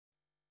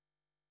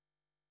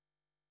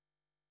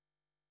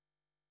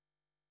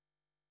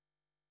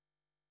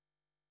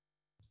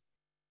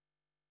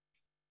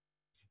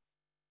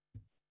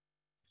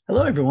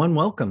Hello, everyone.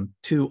 Welcome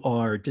to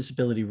our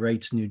Disability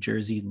Rights New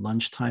Jersey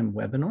lunchtime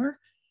webinar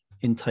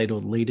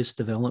entitled Latest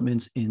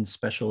Developments in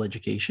Special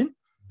Education.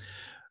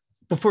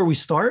 Before we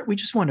start, we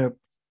just want to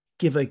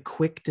give a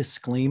quick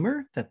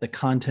disclaimer that the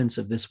contents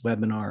of this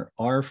webinar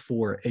are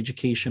for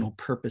educational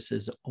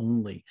purposes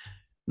only.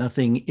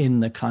 Nothing in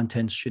the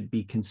contents should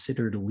be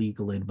considered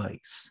legal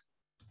advice.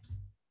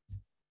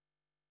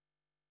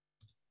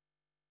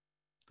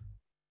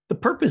 The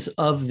purpose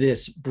of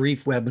this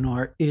brief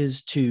webinar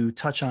is to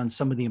touch on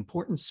some of the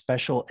important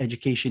special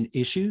education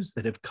issues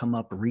that have come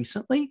up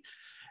recently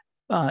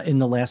in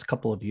the last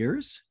couple of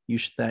years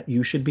that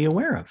you should be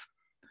aware of.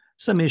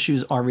 Some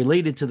issues are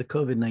related to the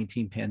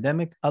COVID-19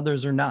 pandemic,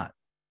 others are not.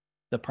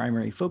 The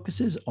primary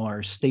focuses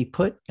are stay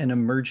put and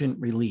emergent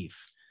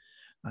relief.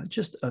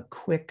 Just a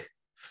quick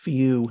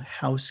few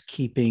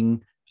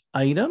housekeeping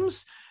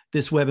items.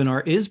 This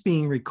webinar is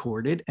being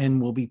recorded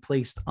and will be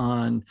placed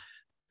on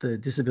the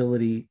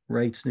Disability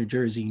Rights New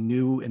Jersey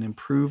new and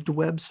improved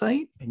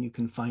website, and you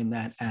can find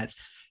that at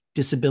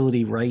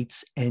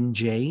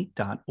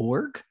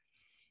disabilityrightsnj.org.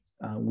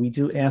 We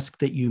do ask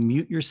that you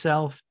mute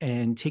yourself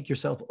and take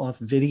yourself off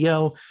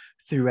video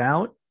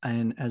throughout.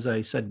 And as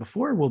I said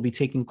before, we'll be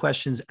taking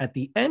questions at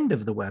the end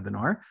of the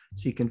webinar,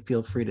 so you can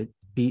feel free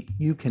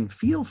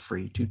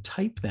to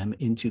type them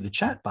into the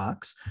chat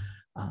box,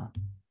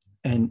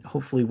 and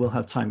hopefully we'll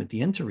have time at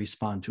the end to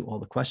respond to all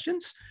the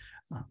questions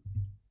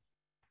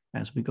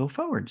as we go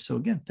forward. So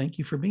again, thank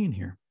you for being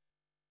here.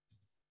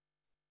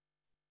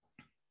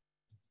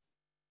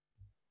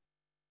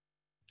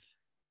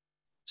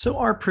 So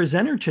our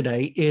presenter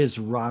today is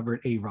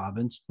Robert A.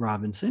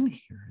 Robinson.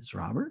 Here is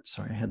Robert.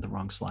 Sorry, I had the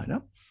wrong slide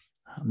up.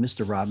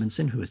 Mr.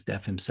 Robinson, who is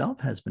deaf himself,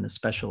 has been a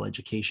special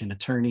education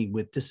attorney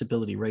with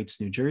Disability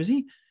Rights New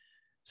Jersey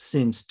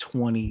since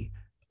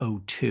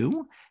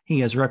 2002. He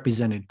has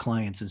represented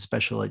clients in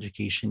special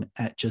education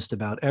at just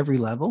about every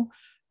level: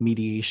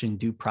 mediation,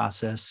 due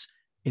process,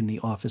 in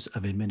the Office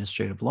of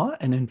Administrative Law,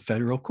 and in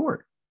federal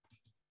court.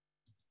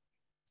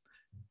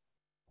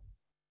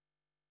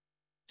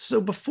 So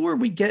before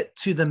we get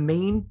to the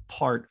main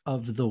part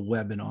of the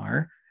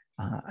webinar,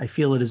 I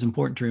feel it is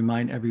important to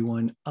remind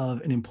everyone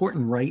of an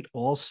important right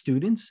all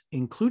students,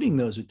 including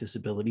those with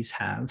disabilities,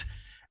 have,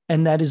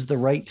 and that is the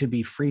right to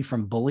be free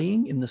from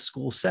bullying in the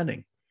school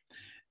setting.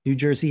 New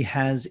Jersey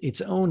has its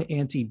own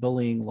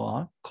anti-bullying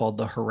law called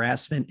the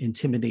Harassment,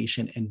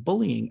 Intimidation, and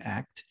Bullying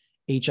Act,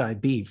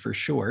 HIB for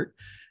short.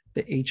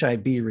 The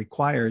HIB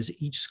requires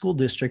each school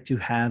district to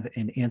have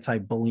an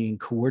anti-bullying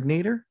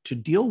coordinator to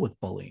deal with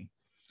bullying.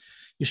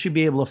 You should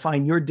be able to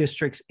find your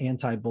district's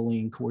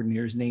anti-bullying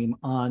coordinator's name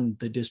on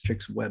the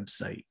district's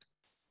website.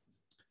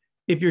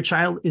 If your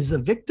child is a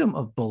victim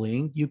of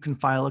bullying, you can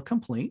file a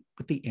complaint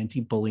with the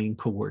anti-bullying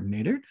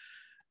coordinator.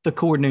 The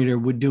coordinator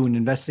would do an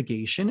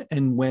investigation,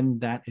 and when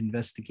that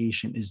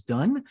investigation is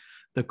done,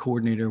 the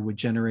coordinator would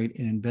generate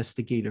an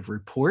investigative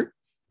report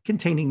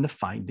containing the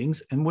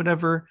findings and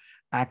whatever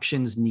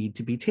actions need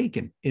to be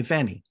taken, if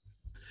any.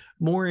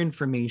 More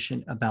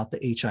information about the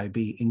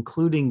HIB,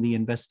 including the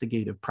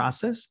investigative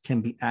process, can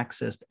be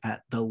accessed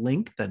at the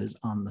link that is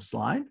on the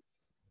slide.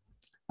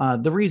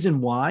 The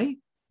reason why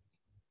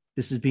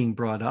this is being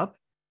brought up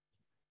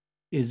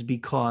is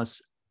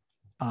because,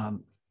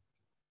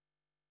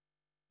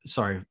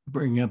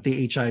 bringing up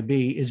the HIB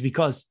is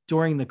because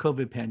during the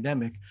COVID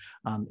pandemic,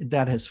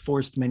 that has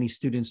forced many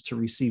students to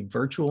receive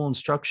virtual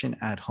instruction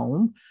at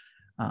home.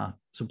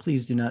 So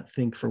please do not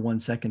think for one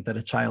second that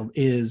a child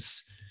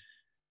is,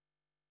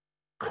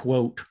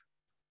 quote,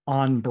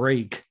 on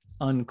break,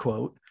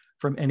 unquote,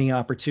 from any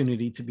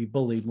opportunity to be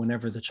bullied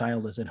whenever the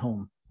child is at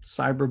home.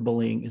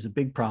 Cyberbullying is a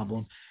big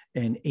problem,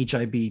 and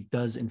HIB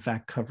does in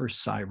fact cover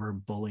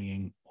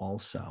cyberbullying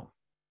also.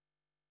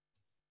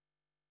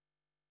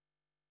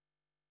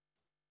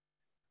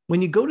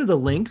 When you go to the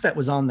link that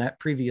was on that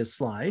previous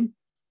slide,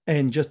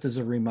 and just as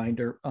a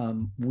reminder,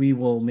 we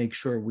will make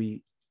sure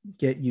we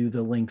get you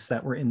the links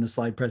that were in the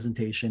slide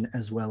presentation,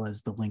 as well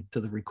as the link to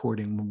the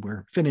recording when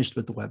we're finished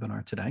with the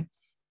webinar today.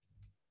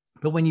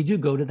 But when you do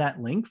go to that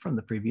link from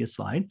the previous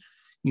slide,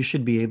 you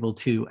should be able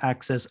to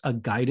access a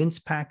guidance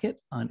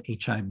packet on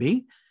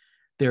HIB.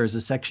 There is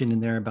a section in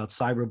there about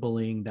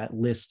cyberbullying that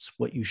lists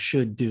what you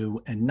should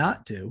do and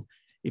not do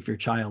if your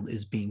child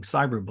is being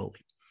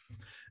cyberbullied.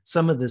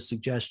 Some of the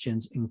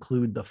suggestions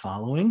include the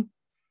following.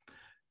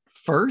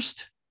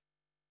 First,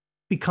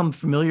 become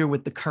familiar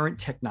with the current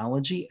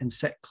technology and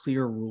set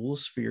clear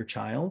rules for your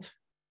child.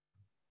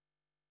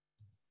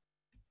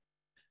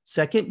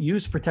 Second,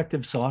 use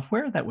protective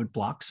software that would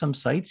block some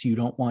sites you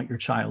don't want your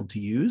child to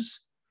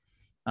use.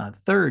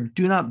 Third,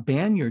 do not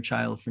ban your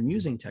child from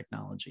using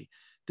technology.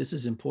 This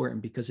is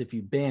important because if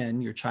you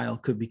ban, your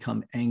child could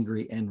become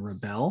angry and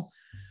rebel.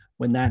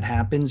 When that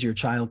happens, your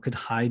child could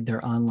hide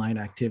their online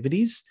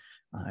activities.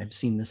 I've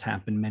seen this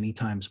happen many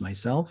times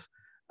myself.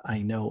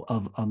 I know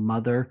of a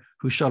mother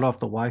who shut off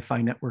the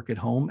Wi-Fi network at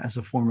home as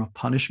a form of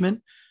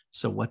punishment.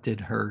 So what did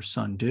her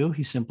son do?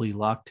 He simply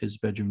locked his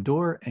bedroom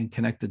door and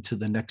connected to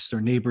the next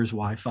door neighbor's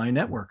Wi-Fi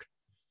network.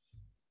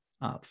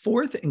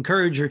 Fourth,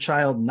 encourage your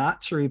child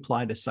not to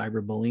reply to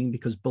cyberbullying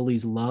because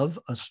bullies love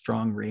a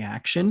strong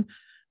reaction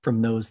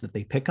from those that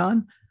they pick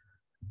on.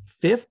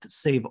 Fifth,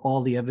 save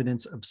all the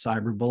evidence of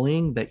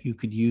cyberbullying that you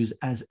could use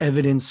as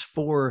evidence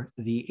for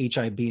the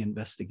HIB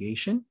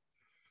investigation.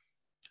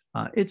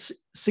 It's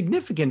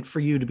significant for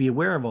you to be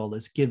aware of all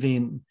this,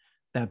 given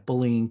that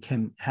bullying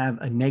can have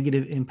a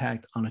negative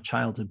impact on a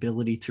child's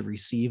ability to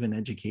receive an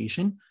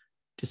education.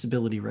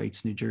 Disability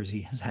Rights New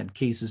Jersey has had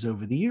cases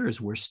over the years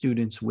where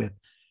students with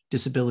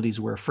disabilities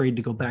were afraid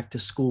to go back to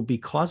school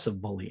because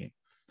of bullying.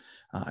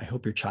 I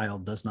hope your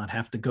child does not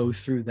have to go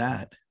through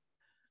that.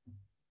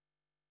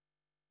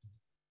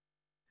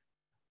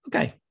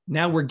 Okay,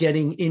 now we're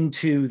getting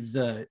into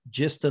the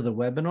gist of the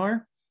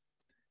webinar.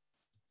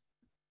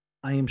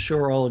 I am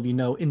sure all of you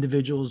know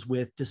Individuals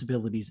with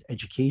Disabilities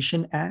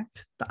Education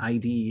Act, the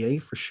IDEA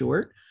for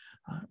short,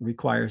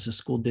 requires a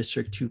school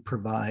district to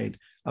provide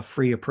a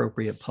free,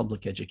 appropriate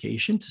public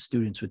education to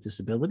students with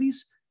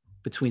disabilities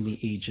between the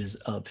ages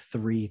of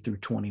 3 through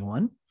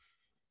 21.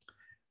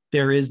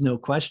 There is no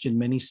question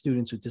many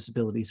students with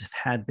disabilities have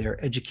had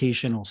their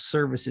educational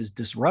services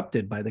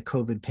disrupted by the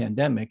COVID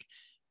pandemic,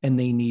 and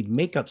they need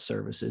makeup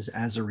services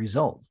as a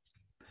result.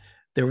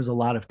 There was a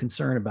lot of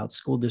concern about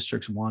school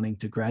districts wanting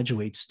to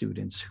graduate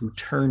students who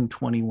turned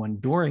 21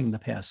 during the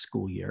past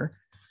school year,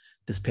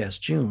 this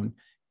past June,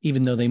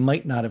 even though they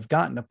might not have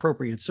gotten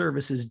appropriate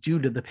services due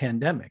to the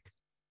pandemic.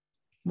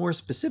 More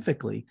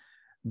specifically,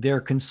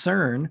 their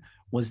concern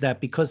was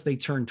that because they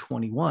turned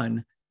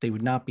 21, they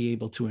would not be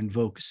able to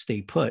invoke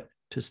stay put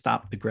to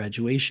stop the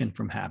graduation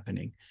from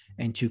happening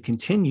and to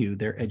continue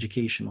their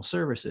educational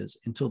services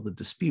until the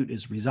dispute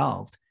is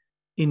resolved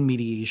in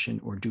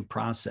mediation or due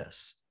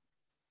process.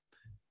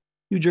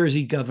 New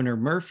Jersey Governor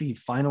Murphy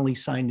finally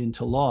signed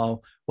into law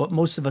what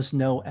most of us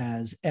know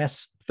as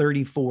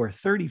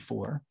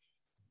S3434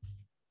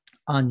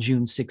 on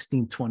June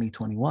 16,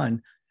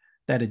 2021,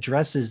 that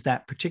addresses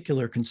that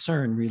particular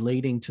concern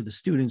relating to the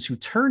students who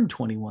turned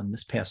 21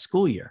 this past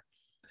school year.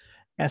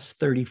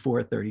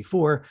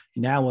 S3434,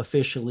 now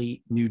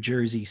officially New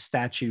Jersey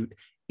Statute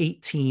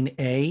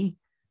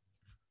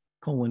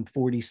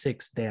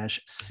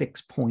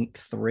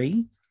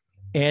 18A:46-6.3,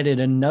 added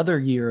another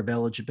year of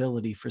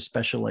eligibility for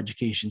special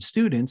education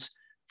students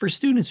for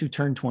students who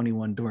turned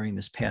 21 during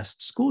this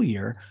past school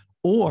year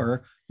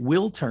or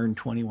will turn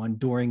 21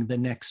 during the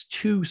next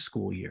 2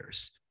 school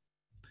years.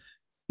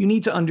 You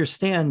need to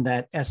understand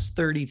that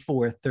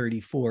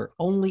S3434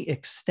 only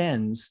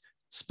extends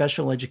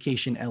special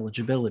education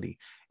eligibility.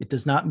 It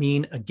does not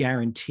mean a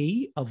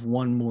guarantee of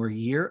 1 more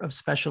year of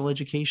special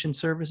education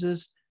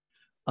services.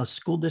 A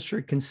school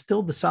district can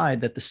still decide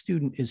that the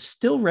student is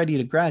still ready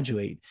to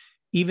graduate,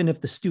 even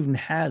if the student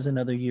has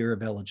another year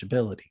of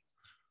eligibility.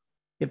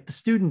 If the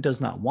student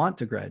does not want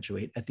to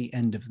graduate at the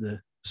end of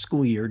the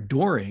school year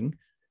during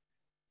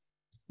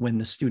when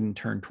the student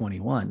turned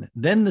 21,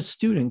 then the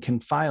student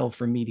can file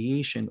for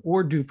mediation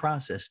or due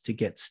process to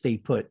get stay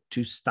put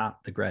to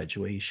stop the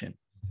graduation.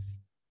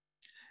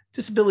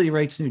 Disability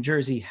Rights New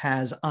Jersey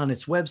has on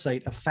its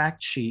website a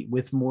fact sheet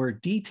with more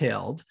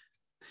detailed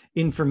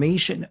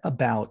information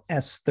about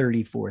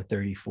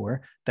S3434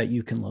 that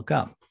you can look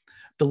up.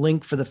 The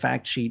link for the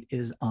fact sheet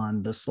is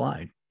on the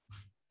slide.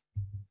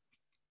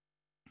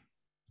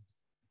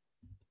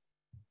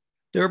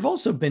 There have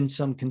also been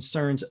some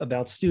concerns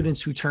about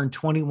students who turned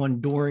 21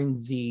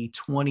 during the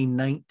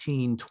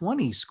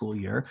 2019-20 school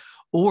year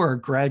or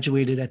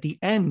graduated at the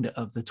end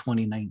of the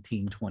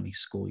 2019-20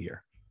 school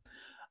year.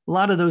 A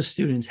lot of those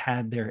students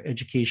had their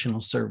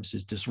educational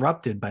services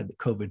disrupted by the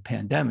COVID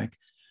pandemic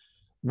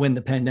when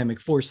the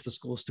pandemic forced the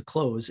schools to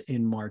close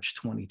in March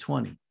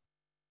 2020.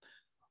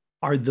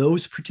 Are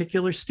those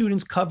particular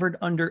students covered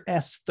under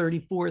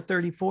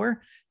S3434?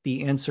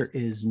 The answer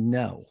is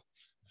no.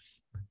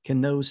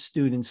 Can those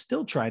students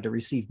still try to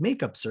receive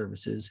makeup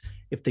services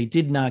if they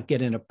did not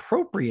get an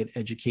appropriate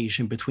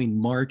education between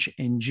March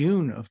and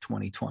June of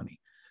 2020?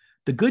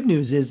 The good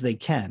news is they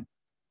can.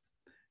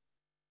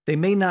 They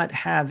may not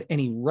have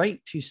any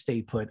right to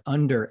stay put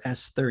under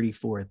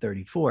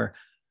S3434,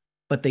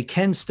 but they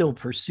can still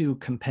pursue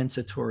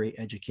compensatory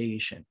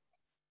education.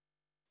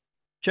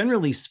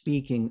 Generally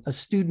speaking, a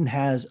student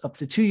has up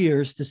to 2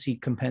 years to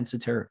seek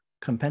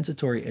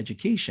compensatory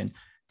education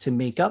to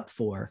make up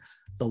for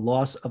the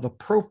loss of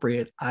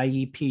appropriate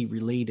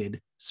IEP-related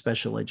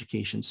special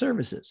education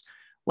services,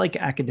 like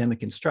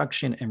academic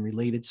instruction and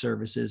related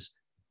services,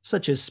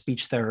 such as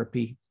speech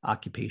therapy,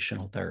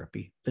 occupational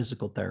therapy,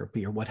 physical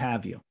therapy, or what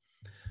have you.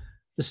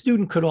 The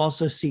student could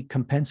also seek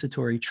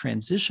compensatory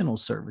transitional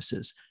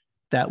services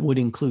that would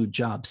include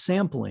job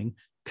sampling,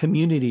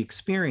 community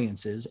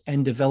experiences,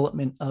 and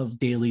development of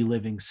daily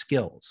living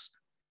skills.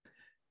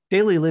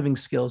 Daily living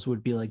skills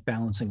would be like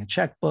balancing a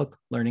checkbook,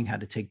 learning how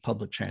to take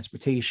public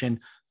transportation,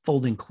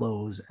 folding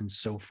clothes, and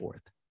so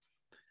forth.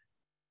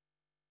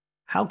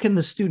 How can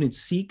the student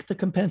seek the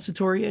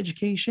compensatory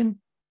education?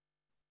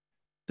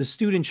 The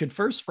student should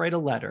first write a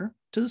letter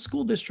to the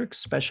school district's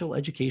special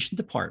education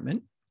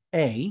department,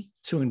 A,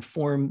 to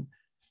inform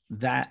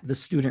that the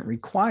student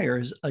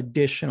requires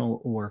additional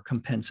or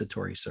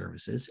compensatory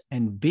services,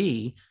 and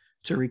B,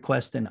 to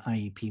request an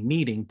IEP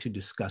meeting to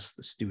discuss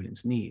the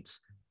student's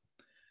needs.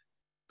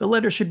 The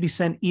letter should be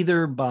sent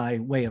either by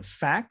way of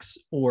fax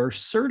or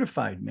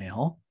certified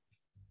mail,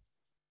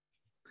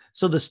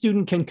 so the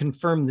student can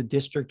confirm the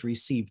district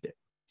received it.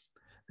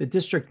 The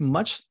district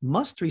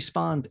must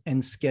respond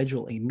and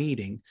schedule a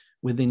meeting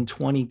within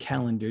 20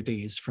 calendar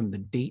days from the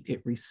date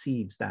it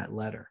receives that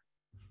letter.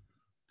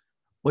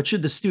 What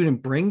should the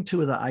student bring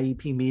to the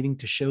IEP meeting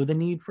to show the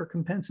need for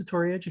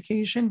compensatory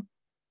education?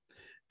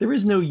 There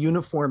is no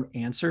uniform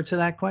answer to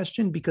that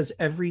question because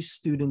every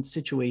student's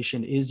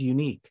situation is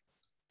unique.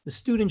 The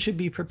student should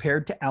be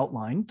prepared to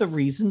outline the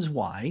reasons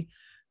why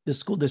the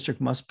school district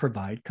must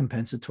provide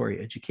compensatory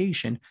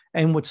education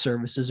and what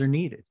services are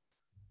needed.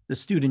 The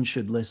student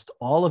should list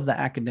all of the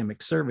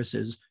academic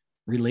services,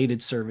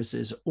 related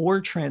services,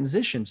 or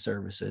transition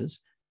services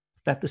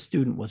that the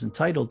student was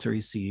entitled to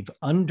receive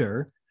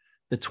under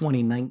the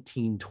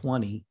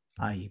 2019-20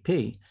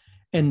 IEP,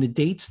 and the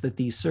dates that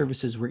these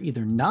services were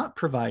either not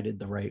provided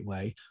the right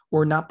way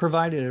or not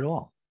provided at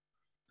all.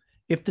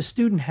 If the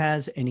student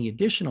has any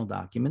additional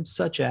documents,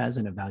 such as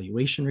an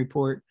evaluation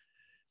report,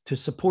 to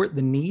support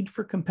the need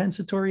for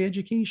compensatory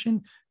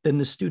education, then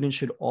the student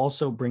should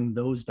also bring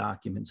those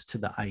documents to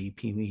the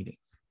IEP meeting.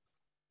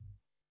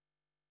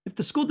 If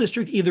the school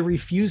district either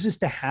refuses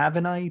to have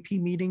an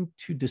IEP meeting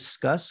to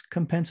discuss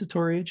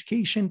compensatory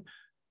education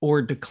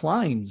or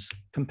declines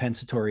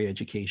compensatory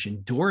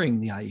education during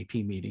the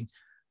IEP meeting,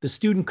 the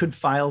student could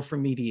file for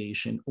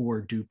mediation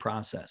or due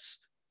process.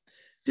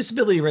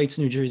 Disability Rights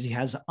New Jersey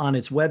has on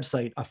its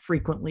website a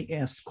frequently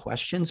asked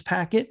questions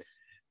packet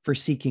for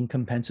seeking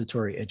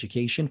compensatory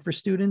education for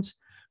students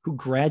who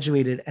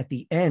graduated at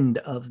the end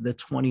of the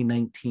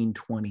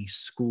 2019-20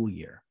 school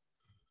year.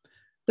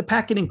 The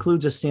packet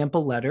includes a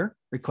sample letter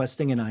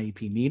requesting an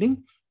IEP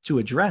meeting to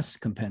address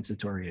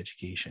compensatory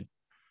education.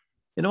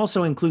 It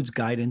also includes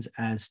guidance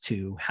as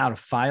to how to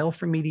file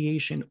for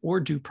mediation or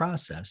due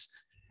process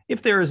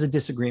if there is a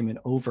disagreement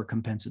over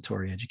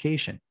compensatory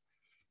education.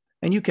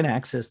 And you can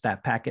access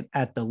that packet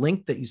at the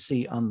link that you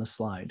see on the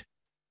slide.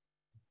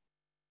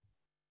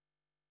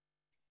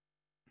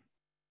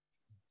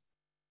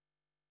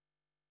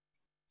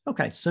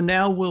 Okay, so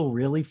now we'll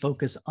really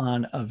focus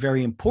on a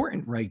very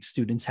important right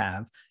students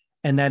have,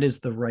 and that is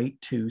the right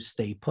to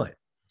stay put.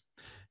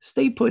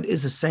 Stay put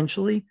is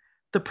essentially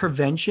the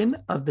prevention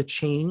of the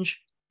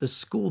change the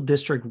school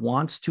district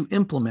wants to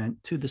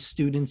implement to the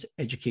student's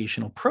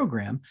educational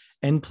program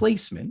and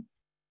placement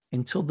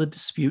until the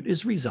dispute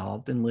is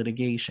resolved in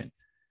litigation.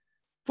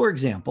 For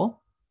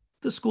example,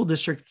 the school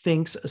district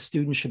thinks a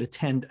student should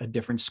attend a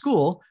different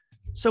school,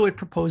 so it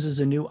proposes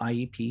a new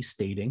IEP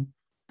stating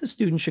the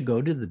student should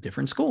go to the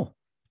different school.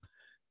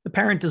 The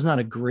parent does not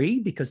agree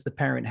because the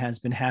parent has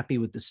been happy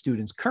with the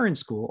student's current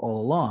school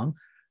all along,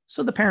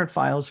 so the parent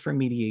files for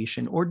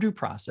mediation or due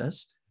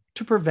process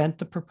to prevent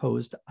the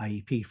proposed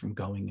IEP from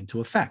going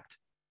into effect.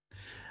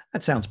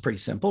 That sounds pretty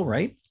simple,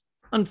 right?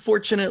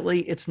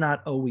 Unfortunately, it's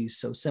not always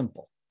so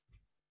simple.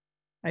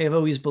 I have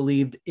always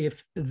believed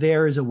if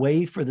there is a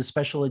way for the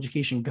special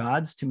education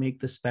gods to make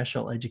the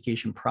special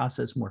education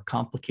process more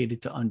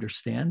complicated to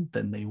understand,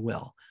 then they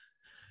will.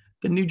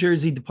 The New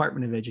Jersey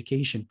Department of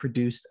Education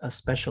produced a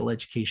special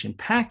education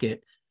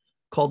packet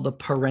called the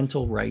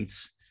Parental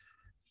Rights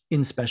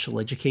in Special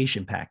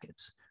Education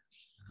Packets,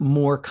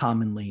 more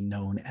commonly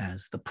known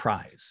as the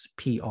PRISE,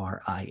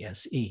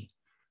 P-R-I-S-E,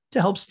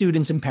 to help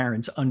students and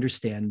parents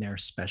understand their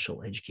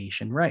special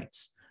education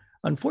rights.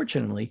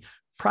 Unfortunately,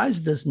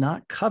 PRISE does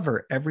not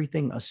cover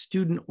everything a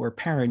student or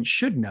parent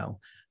should know,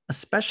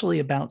 especially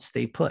about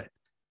stay put.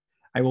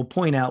 I will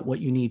point out what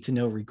you need to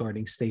know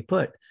regarding stay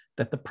put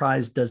that the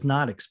PRISE does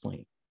not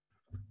explain.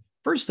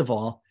 First of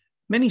all,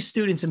 many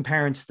students and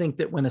parents think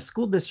that when a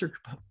school district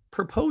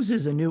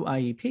proposes a new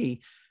IEP,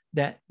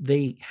 that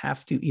they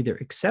have to either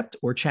accept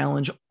or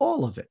challenge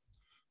all of it,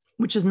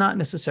 which is not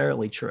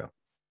necessarily true.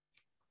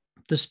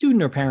 The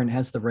student or parent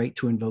has the right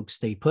to invoke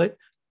stay put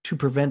to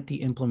prevent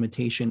the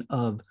implementation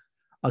of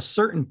a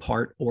certain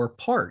part or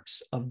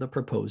parts of the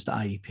proposed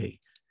IEP.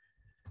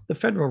 The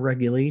federal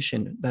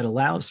regulation that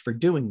allows for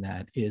doing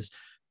that is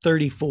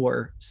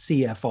 34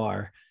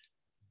 CFR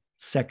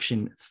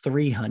section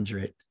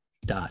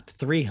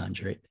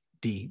 300.300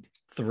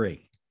 D3.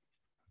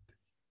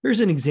 Here's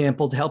an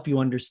example to help you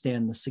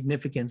understand the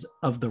significance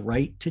of the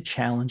right to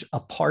challenge a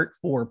part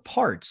or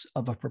parts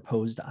of a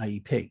proposed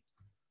IEP.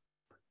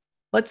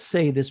 Let's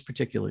say this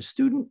particular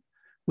student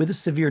with a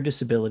severe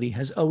disability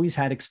has always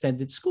had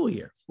extended school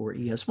year, or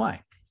ESY,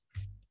 and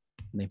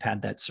they've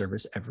had that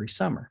service every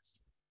summer.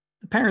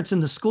 The parents in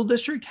the school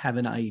district have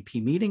an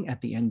IEP meeting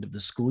at the end of the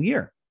school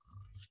year.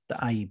 The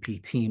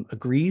IEP team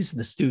agrees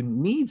the student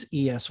needs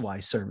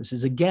ESY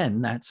services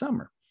again that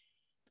summer.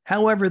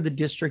 However, the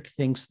district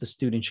thinks the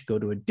student should go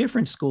to a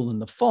different school in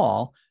the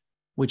fall,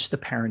 which the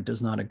parent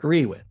does not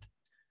agree with.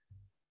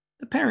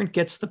 The parent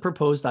gets the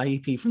proposed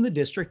IEP from the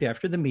district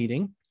after the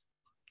meeting.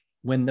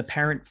 When the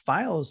parent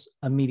files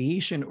a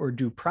mediation or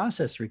due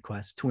process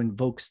request to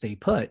invoke stay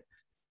put,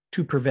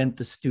 to prevent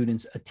the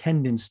student's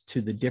attendance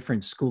to the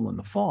different school in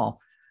the fall,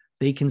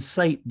 they can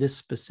cite this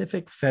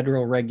specific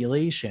federal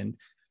regulation,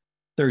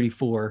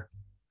 34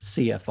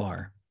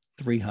 CFR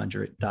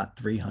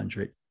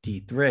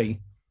 300.300D3,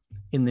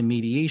 in the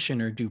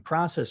mediation or due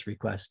process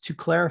request to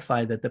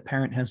clarify that the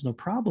parent has no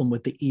problem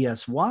with the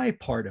ESY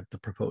part of the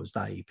proposed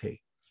IEP.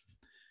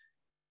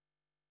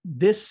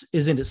 This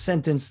isn't a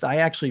sentence that I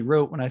actually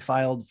wrote when I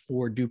filed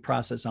for due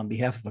process on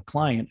behalf of a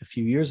client a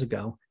few years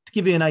ago to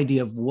give you an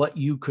idea of what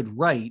you could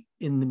write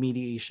in the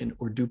mediation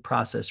or due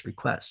process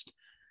request.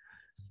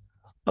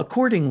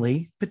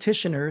 Accordingly,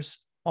 petitioners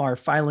are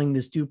filing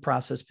this due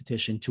process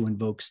petition to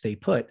invoke stay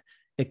put,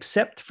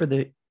 except for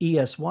the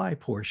ESY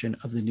portion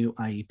of the new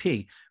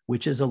IEP,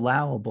 which is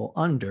allowable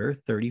under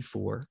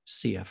 34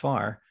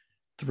 CFR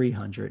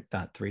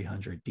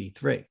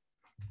 300.300D3.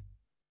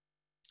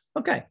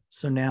 Okay,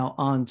 so now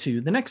on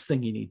to the next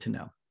thing you need to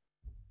know.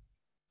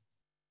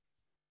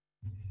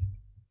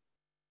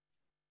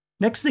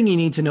 Next thing you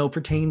need to know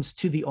pertains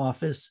to the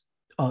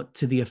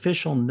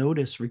official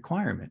notice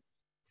requirement.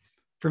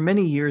 For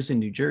many years in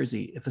New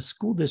Jersey, if a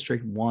school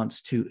district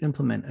wants to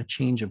implement a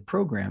change of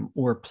program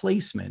or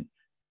placement,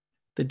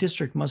 the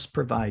district must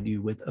provide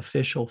you with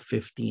official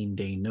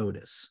 15-day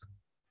notice.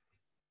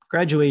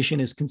 Graduation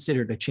is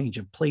considered a change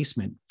of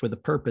placement for the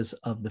purpose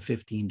of the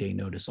 15-day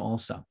notice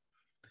also.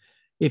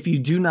 If you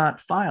do not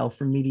file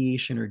for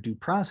mediation or due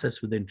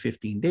process within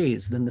 15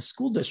 days, then the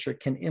school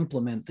district can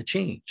implement the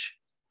change.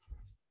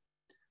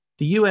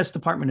 The U.S.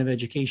 Department of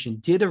Education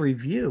did a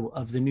review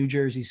of the New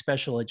Jersey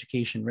special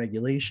education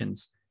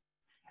regulations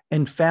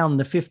and found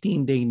the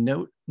 15-day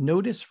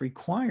notice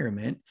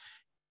requirement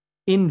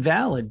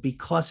invalid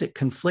because it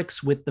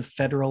conflicts with the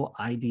federal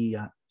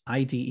IDEA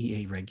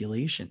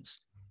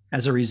regulations.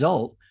 As a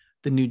result,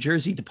 the New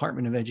Jersey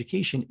Department of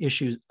Education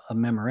issued a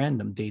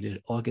memorandum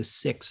dated August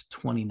 6,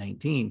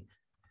 2019,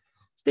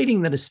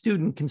 stating that a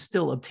student can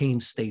still obtain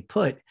stay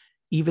put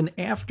even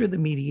after the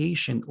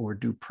mediation or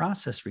due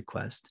process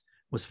request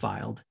was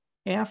filed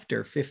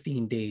after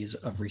 15 days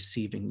of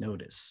receiving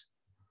notice.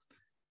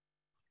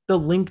 The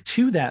link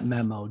to that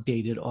memo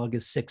dated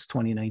August 6,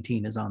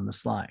 2019 is on the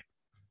slide.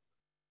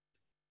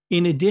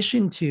 In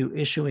addition to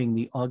issuing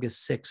the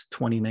August 6,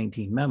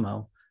 2019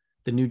 memo,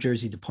 the New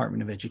Jersey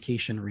Department of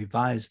Education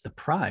revised the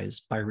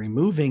prize by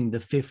removing the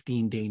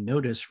 15-day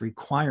notice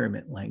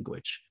requirement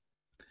language.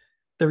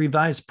 The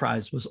revised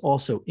prize was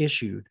also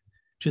issued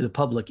to the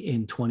public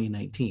in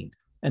 2019,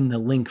 and the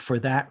link for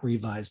that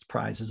revised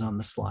prize is on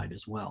the slide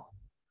as well.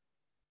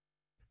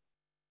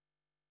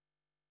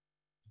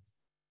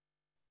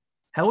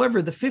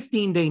 However, the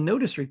 15-day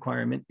notice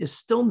requirement is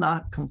still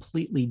not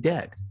completely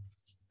dead.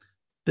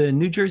 The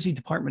New Jersey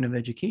Department of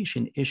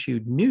Education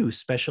issued new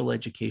special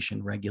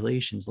education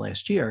regulations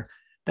last year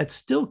that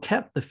still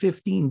kept the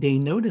 15-day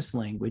notice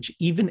language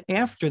even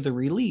after the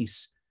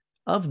release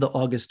of the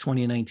August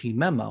 2019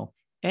 memo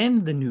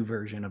and the new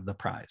version of the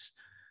prize.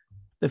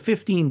 The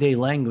 15-day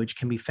language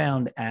can be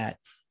found at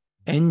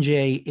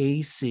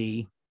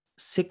NJAC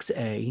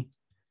 6A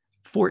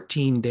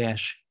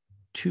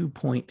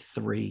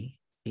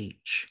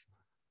 14-2.3H.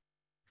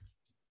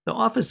 The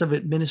Office of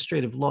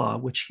Administrative Law,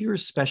 which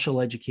hears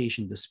special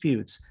education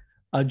disputes,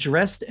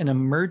 addressed an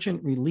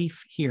emergent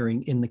relief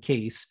hearing in the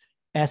case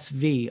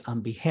SV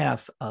on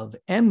behalf of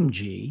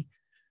MG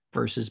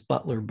versus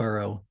Butler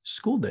Borough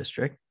School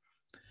District,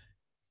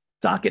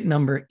 docket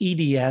number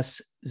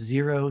EDS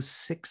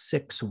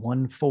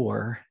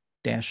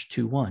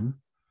 06614-21.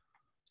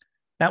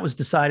 That was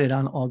decided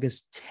on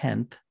August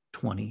 10th,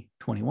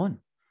 2021.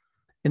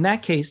 In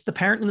that case, the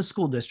parent and the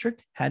school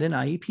district had an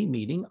IEP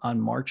meeting on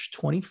March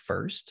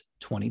 21st,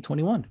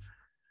 2021.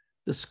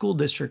 The school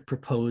district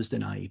proposed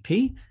an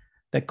IEP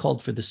that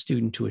called for the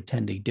student to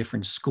attend a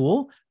different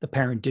school the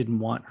parent didn't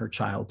want her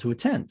child to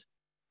attend.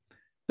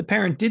 The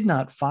parent did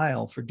not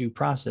file for due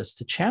process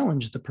to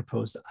challenge the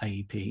proposed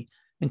IEP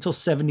until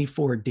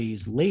 74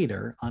 days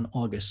later on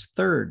August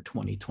 3rd,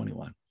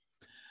 2021.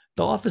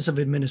 The Office of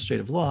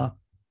Administrative Law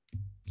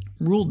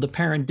ruled the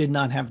parent did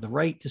not have the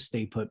right to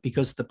stay put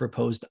because the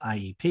proposed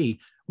IEP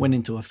went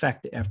into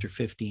effect after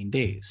 15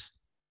 days.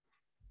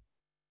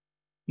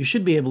 You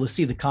should be able to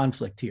see the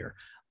conflict here.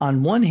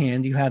 On one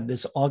hand, you have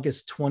this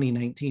August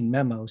 2019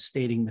 memo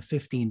stating the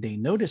 15-day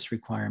notice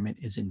requirement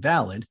is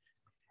invalid,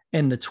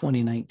 and the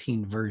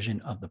 2019 version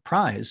of the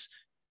prize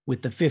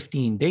with the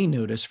 15-day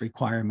notice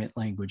requirement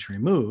language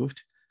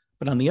removed.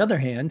 But on the other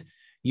hand,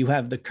 you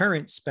have the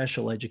current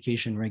special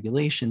education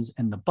regulations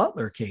and the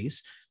Butler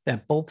case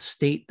that both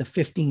state the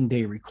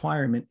 15-day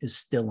requirement is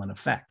still in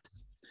effect.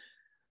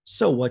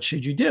 So what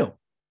should you do?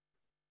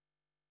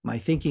 My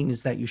thinking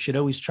is that you should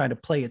always try to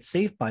play it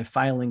safe by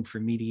filing for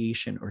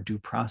mediation or due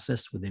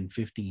process within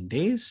 15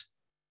 days.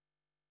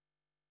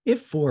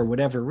 If for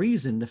whatever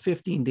reason the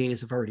 15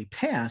 days have already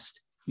passed,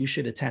 you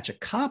should attach a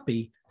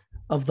copy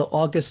of the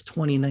August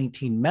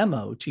 2019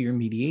 memo to your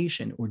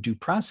mediation or due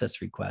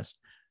process request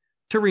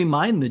to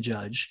remind the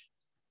judge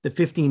the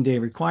 15-day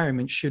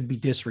requirement should be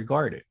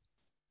disregarded.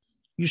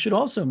 You should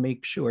also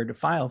make sure to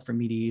file for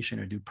mediation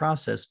or due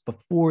process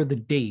before the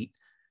date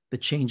the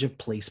change of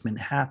placement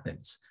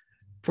happens.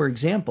 For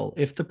example,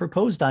 if the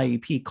proposed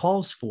IEP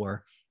calls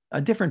for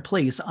a different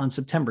place on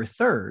September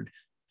 3rd,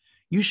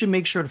 you should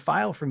make sure to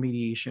file for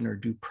mediation or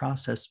due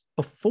process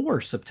before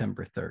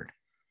September 3rd.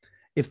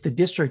 If the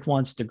district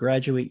wants to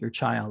graduate your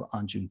child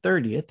on June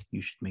 30th,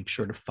 you should make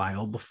sure to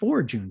file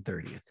before June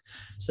 30th.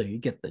 So you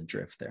get the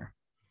drift there.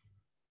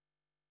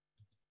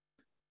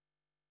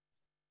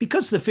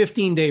 Because the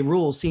 15-day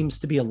rule seems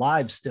to be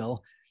alive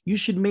still, you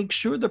should make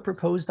sure the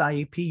proposed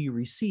IEP you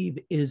receive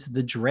is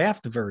the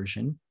draft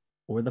version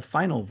or the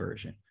final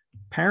version.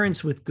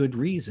 Parents with good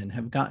reason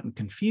have gotten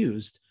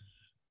confused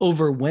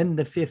over when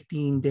the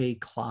 15-day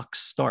clock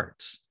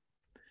starts,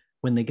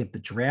 when they get the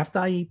draft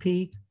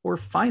IEP or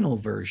final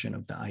version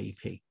of the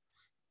IEP.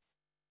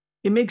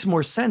 It makes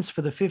more sense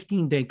for the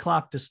 15-day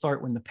clock to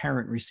start when the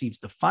parent receives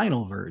the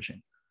final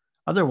version.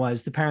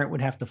 Otherwise, the parent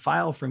would have to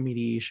file for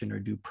mediation or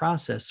due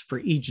process for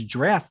each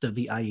draft of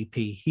the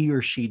IEP he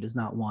or she does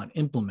not want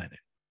implemented.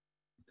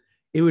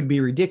 It would be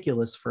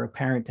ridiculous for a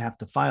parent to have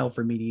to file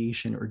for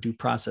mediation or due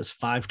process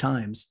 5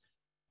 times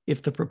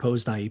if the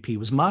proposed IEP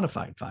was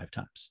modified 5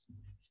 times.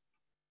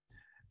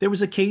 There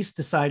was a case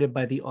decided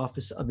by the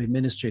Office of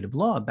Administrative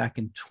Law back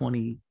in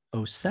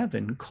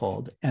 2007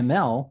 called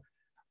ML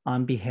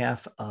on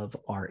behalf of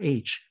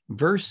RH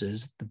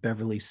versus the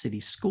Beverly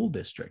City School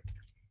District.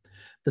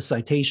 The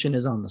citation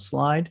is on the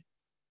slide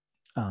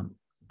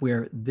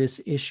where this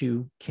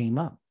issue came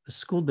up. The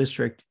school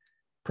district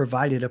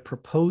provided a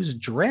proposed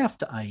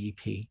draft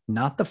IEP,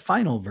 not the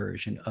final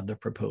version of the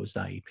proposed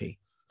IEP.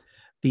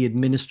 The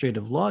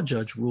administrative law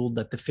judge ruled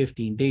that the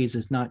 15 days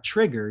is not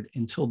triggered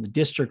until the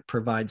district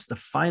provides the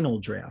final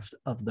draft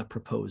of the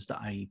proposed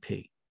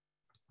IEP.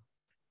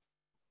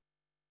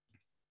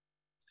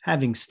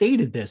 Having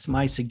stated this,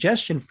 my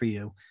suggestion for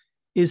you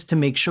is to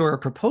make sure a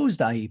proposed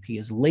IEP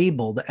is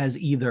labeled as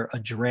either a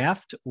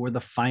draft or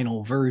the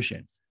final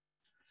version.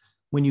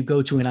 When you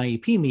go to an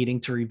IEP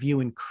meeting to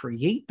review and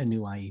create a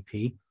new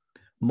IEP,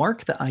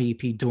 mark the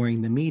IEP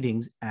during the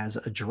meetings as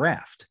a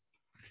draft.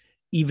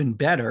 Even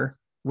better,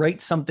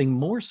 write something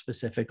more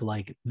specific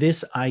like,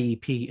 this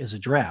IEP is a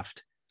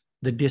draft.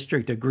 The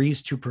district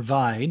agrees to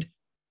provide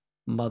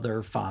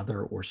mother,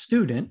 father, or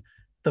student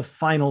the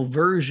final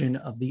version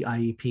of the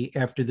IEP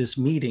after this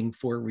meeting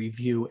for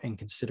review and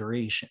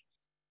consideration.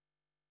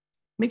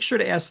 Make sure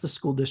to ask the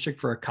school district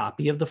for a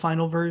copy of the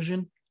final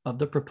version of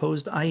the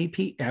proposed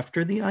IEP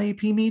after the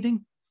IEP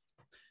meeting.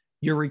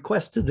 Your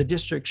request to the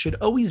district should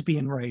always be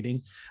in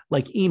writing,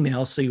 like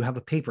email, so you have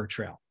a paper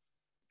trail.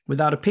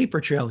 Without a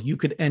paper trail, you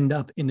could end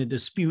up in a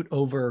dispute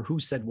over who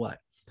said what,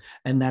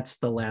 and that's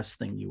the last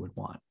thing you would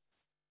want.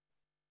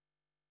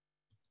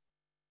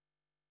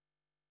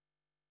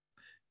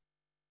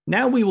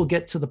 Now we will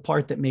get to the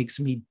part that makes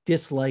me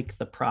dislike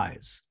the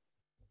prize.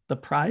 The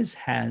prize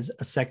has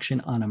a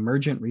section on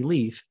emergent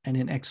relief and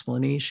an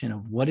explanation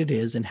of what it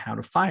is and how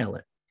to file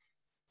it.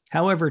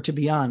 However, to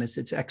be honest,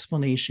 its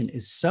explanation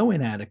is so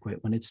inadequate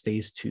when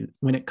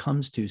it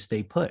comes to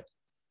stay put.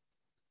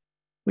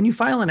 When you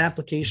file an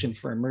application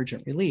for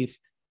emergent relief,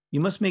 you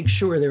must make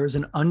sure there is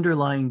an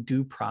underlying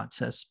due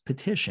process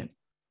petition.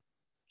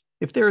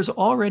 If there is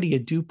already a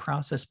due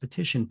process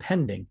petition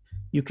pending,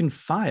 you can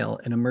file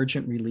an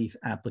emergent relief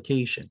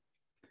application.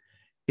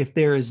 If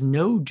there is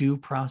no due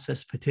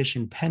process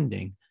petition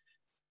pending,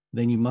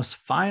 then you must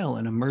file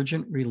an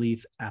emergent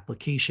relief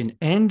application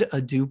and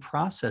a due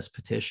process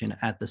petition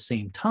at the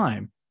same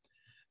time.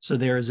 So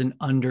there is an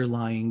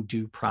underlying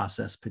due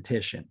process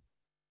petition.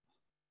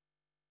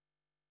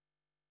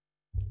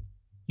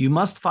 You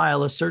must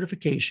file a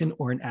certification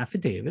or an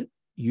affidavit,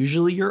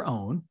 usually your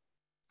own,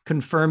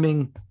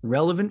 confirming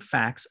relevant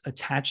facts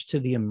attached to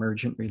the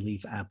emergent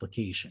relief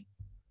application.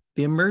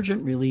 The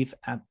emergent relief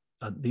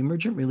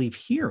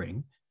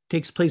hearing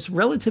takes place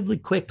relatively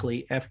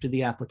quickly after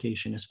the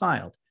application is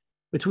filed,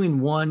 between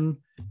 1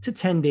 to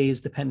 10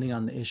 days, depending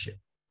on the issue.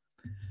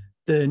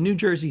 The New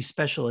Jersey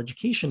special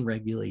education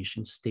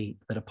regulations state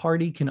that a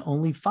party can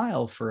only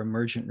file for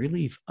emergent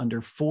relief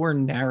under 4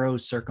 narrow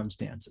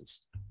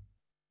circumstances: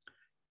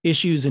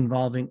 issues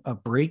involving a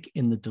break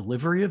in the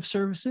delivery of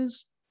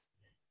services,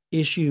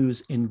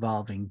 issues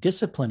involving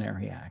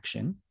disciplinary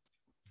action,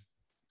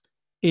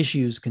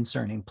 issues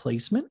concerning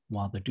placement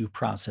while the due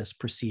process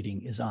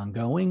proceeding is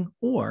ongoing,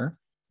 or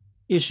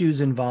issues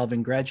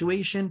involving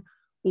graduation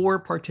or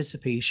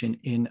participation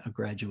in a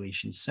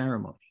graduation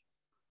ceremony.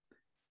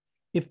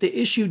 If the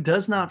issue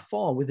does not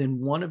fall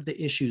within one of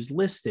the issues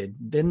listed,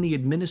 then the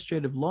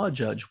administrative law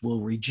judge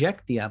will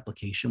reject the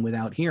application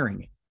without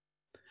hearing it.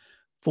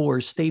 For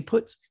stay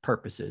put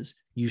purposes,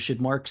 you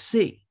should mark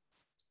C.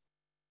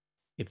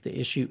 If the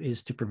issue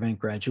is to prevent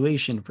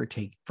graduation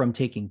from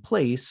taking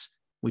place,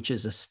 which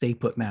is a stay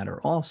put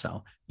matter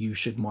also, you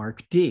should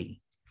mark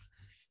D.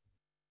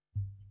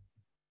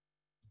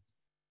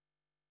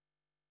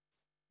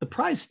 The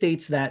prize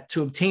states that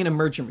to obtain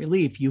emergent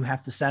relief, you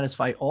have to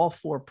satisfy all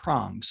 4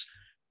 prongs,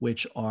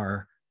 which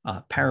are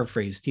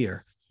paraphrased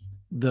here.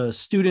 The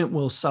student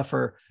will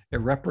suffer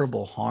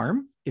irreparable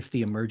harm if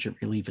the emergent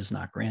relief is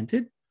not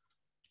granted.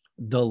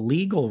 The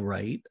legal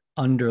right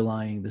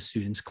underlying the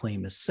student's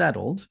claim is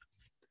settled,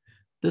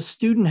 the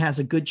student has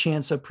a good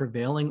chance of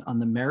prevailing on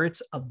the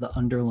merits of the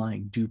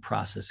underlying due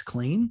process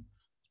claim,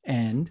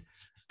 and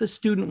the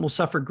student will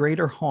suffer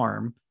greater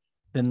harm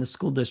than the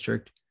school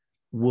district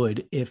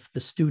would if the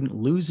student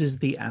loses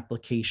the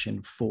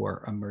application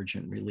for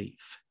emergent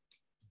relief.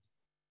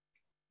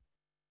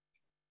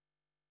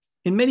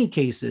 In many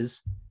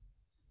cases,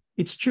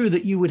 it's true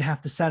that you would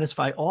have to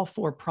satisfy all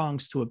four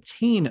prongs to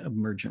obtain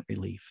emergent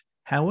relief.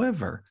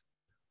 However,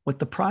 what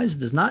the prize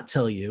does not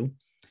tell you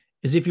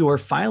is if you are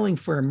filing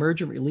for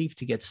emergent relief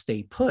to get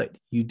stay put,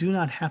 you do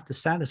not have to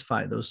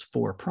satisfy those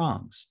four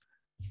prongs.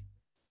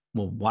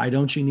 Well, why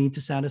don't you need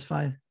to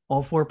satisfy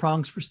all four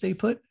prongs for stay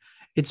put?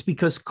 It's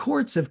because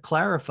courts have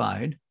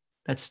clarified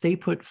that stay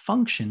put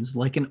functions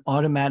like an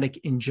automatic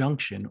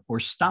injunction or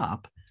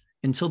stop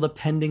until the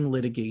pending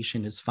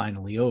litigation is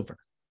finally over.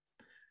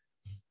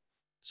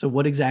 So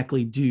what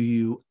exactly do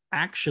you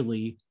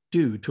actually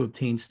do to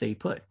obtain stay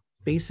put?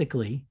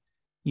 Basically,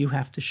 you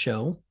have to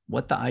show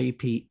what the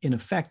IEP in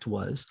effect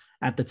was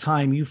at the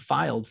time you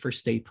filed for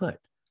stay put.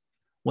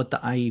 What the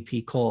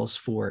IEP calls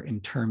for in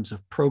terms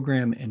of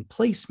program and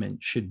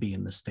placement should be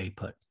in the stay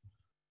put.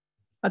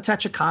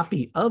 Attach a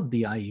copy of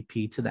the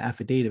IEP to the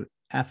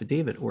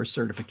affidavit or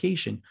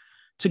certification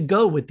to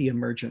go with the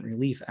emergent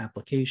relief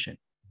application.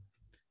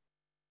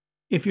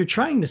 If you're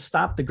trying to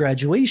stop the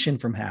graduation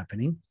from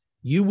happening,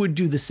 you would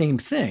do the same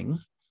thing,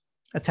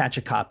 attach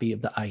a copy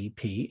of the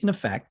IEP in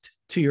effect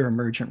to your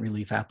emergent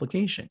relief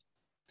application.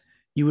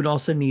 You would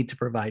also need to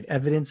provide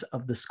evidence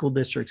of the school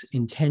district's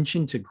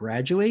intention to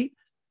graduate,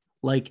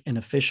 like an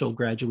official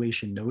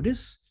graduation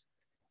notice,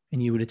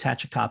 and you would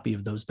attach a copy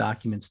of those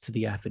documents to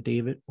the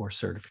affidavit or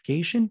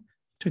certification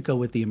to go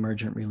with the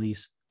emergent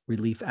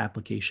relief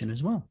application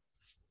as well.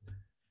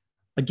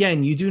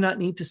 Again, you do not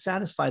need to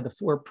satisfy the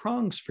four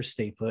prongs for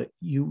stay put.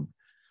 You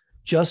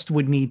just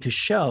would need to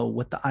show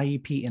what the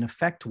IEP in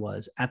effect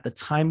was at the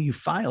time you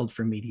filed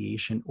for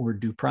mediation or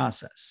due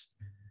process.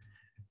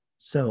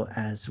 So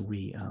as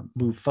we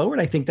move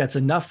forward, I think that's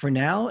enough for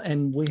now,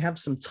 and we have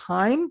some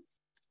time.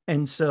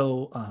 And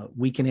so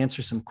we can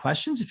answer some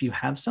questions. If you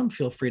have some,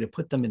 feel free to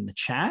put them in the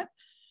chat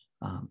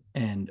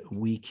and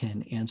we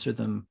can answer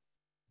them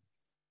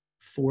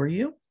for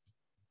you.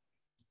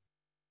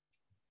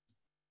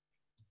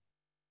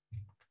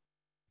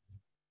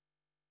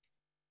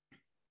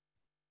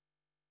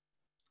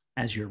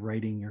 As you're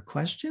writing your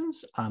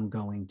questions, I'm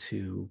going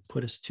to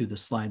put us to the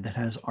slide that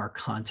has our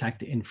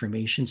contact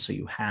information so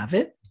you have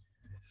it.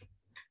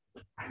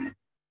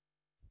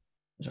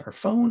 There's our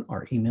phone,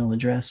 our email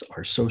address,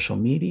 our social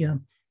media,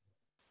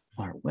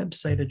 our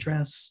website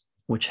address,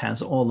 which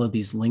has all of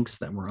these links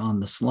that were on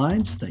the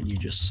slides that you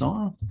just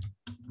saw.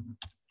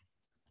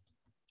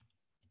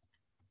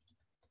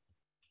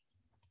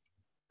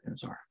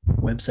 There's our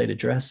website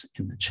address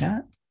in the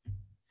chat.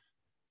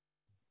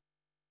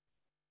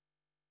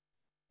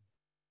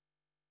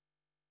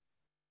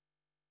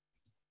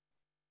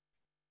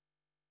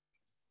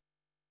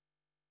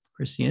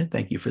 Christina,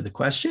 thank you for the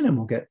question, and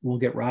we'll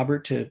get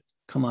Robert to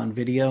come on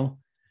video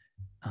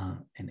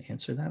and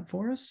answer that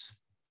for us.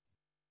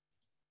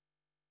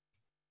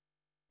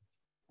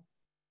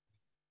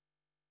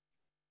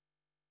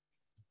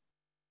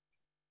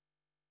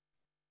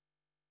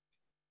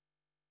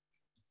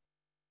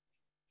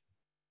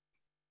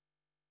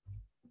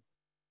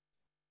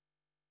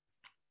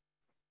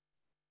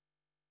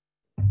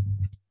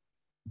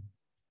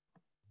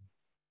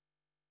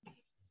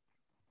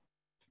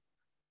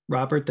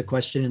 Robert, the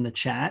question in the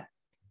chat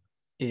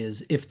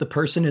is, if the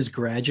person has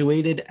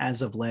graduated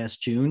as of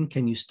last June,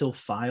 can you still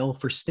file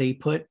for stay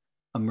put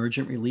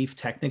emergent relief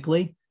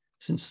technically,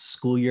 since the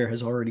school year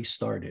has already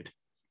started?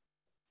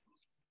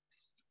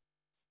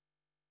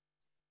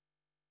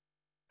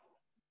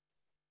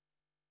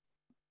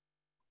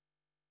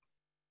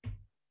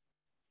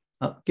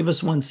 Give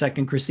us 1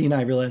 second, Christina.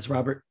 I realize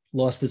Robert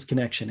lost his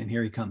connection, and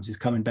here he comes. He's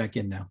coming back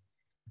in now.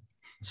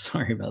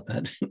 Sorry about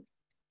that.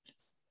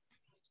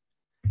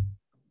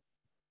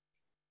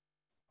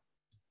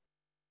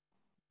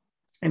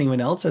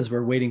 Anyone else, as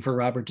we're waiting for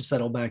Robert to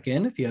settle back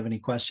in, if you have any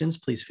questions,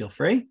 please feel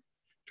free.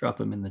 Drop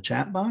them in the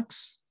chat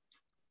box.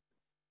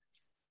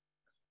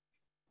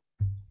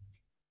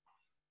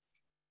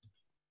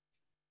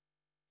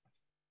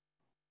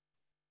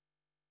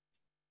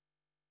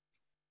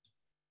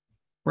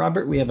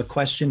 Robert, we have a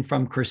question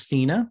from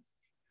Christina.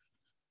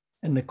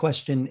 And the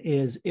question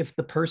is, if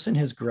the person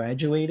has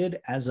graduated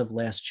as of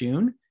last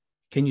June,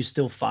 can you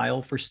still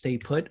file for stay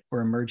put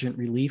or emergent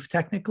relief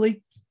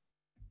technically?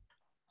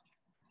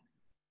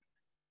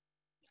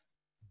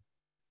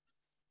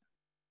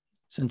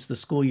 Since the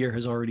school year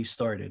has already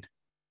started.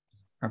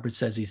 Robert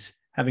says he's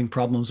having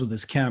problems with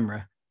his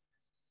camera.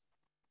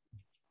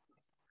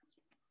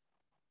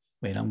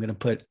 Wait, I'm going to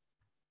put,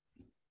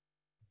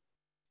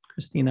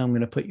 Christina, I'm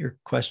going to put your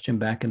question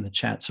back in the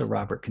chat so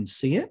Robert can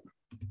see it.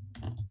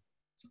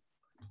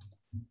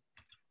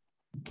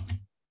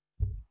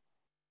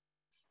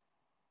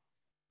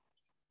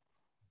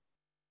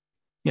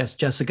 Yes,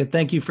 Jessica,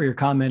 thank you for your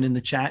comment in the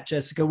chat.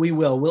 Jessica,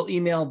 we'll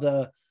email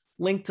the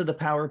link to the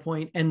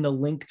PowerPoint and the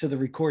link to the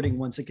recording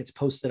once it gets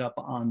posted up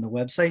on the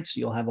website. So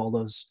you'll have all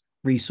those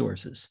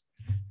resources.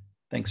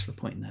 Thanks for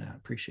pointing that out.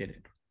 Appreciate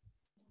it.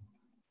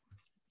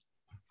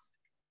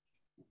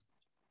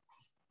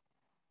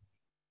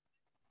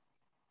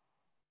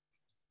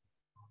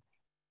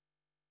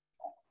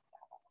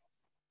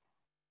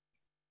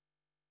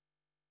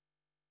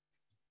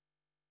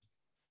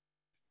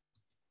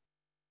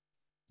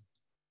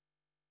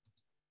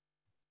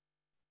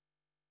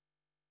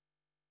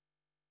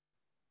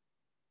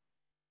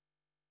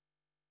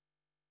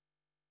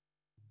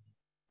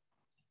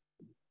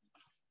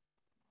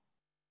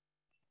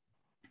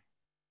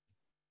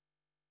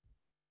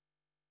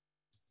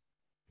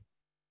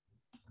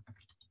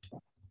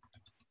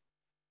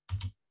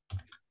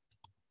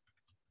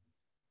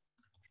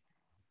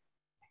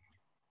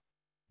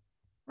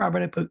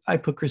 Robert, I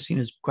put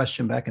Christina's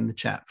question back in the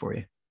chat for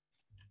you.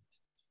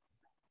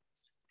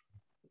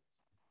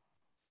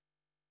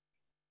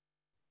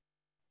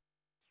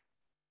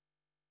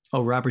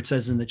 Oh, Robert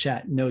says in the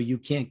chat, no, you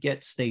can't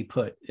get stay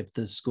put if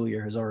the school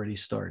year has already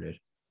started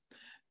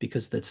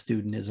because that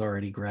student is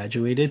already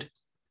graduated.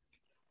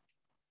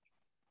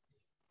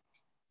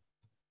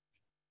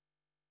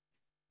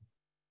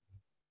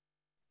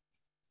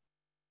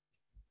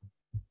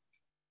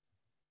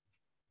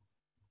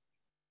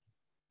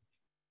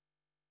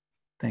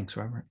 Thanks,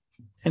 Robert.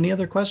 Any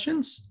other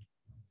questions?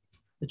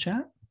 The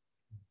chat?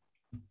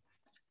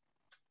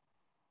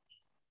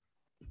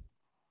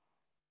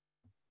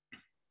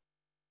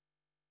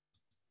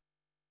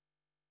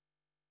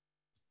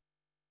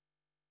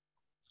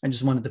 I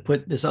just wanted to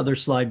put this other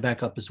slide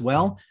back up as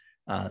well.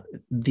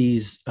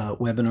 These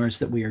webinars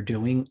that we are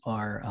doing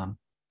are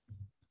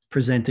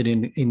presented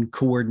in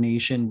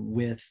coordination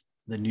with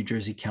the New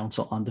Jersey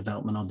Council on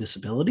Developmental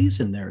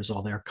Disabilities, and there's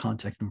all their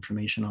contact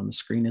information on the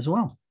screen as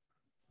well.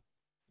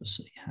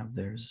 So you have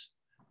theirs.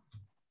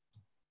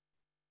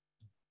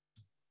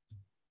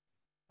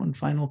 One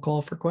final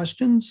call for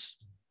questions.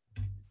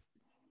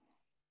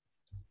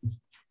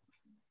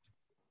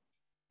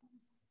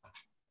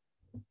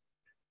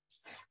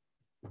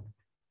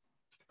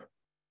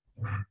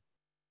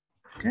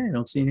 Okay, I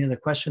don't see any other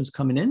questions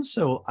coming in.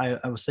 So I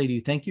will say to you,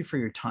 thank you for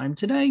your time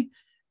today.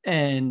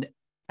 And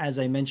as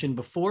I mentioned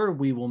before,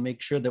 we will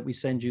make sure that we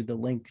send you the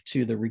link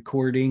to the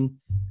recording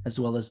as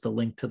well as the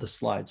link to the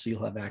slides. So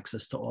you'll have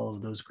access to all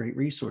of those great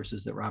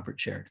resources that Robert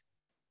shared.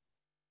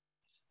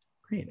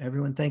 Great,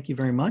 everyone, thank you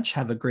very much.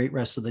 Have a great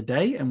rest of the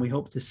day. And we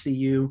hope to see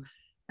you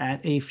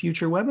at a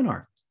future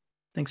webinar.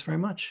 Thanks very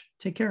much.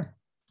 Take care.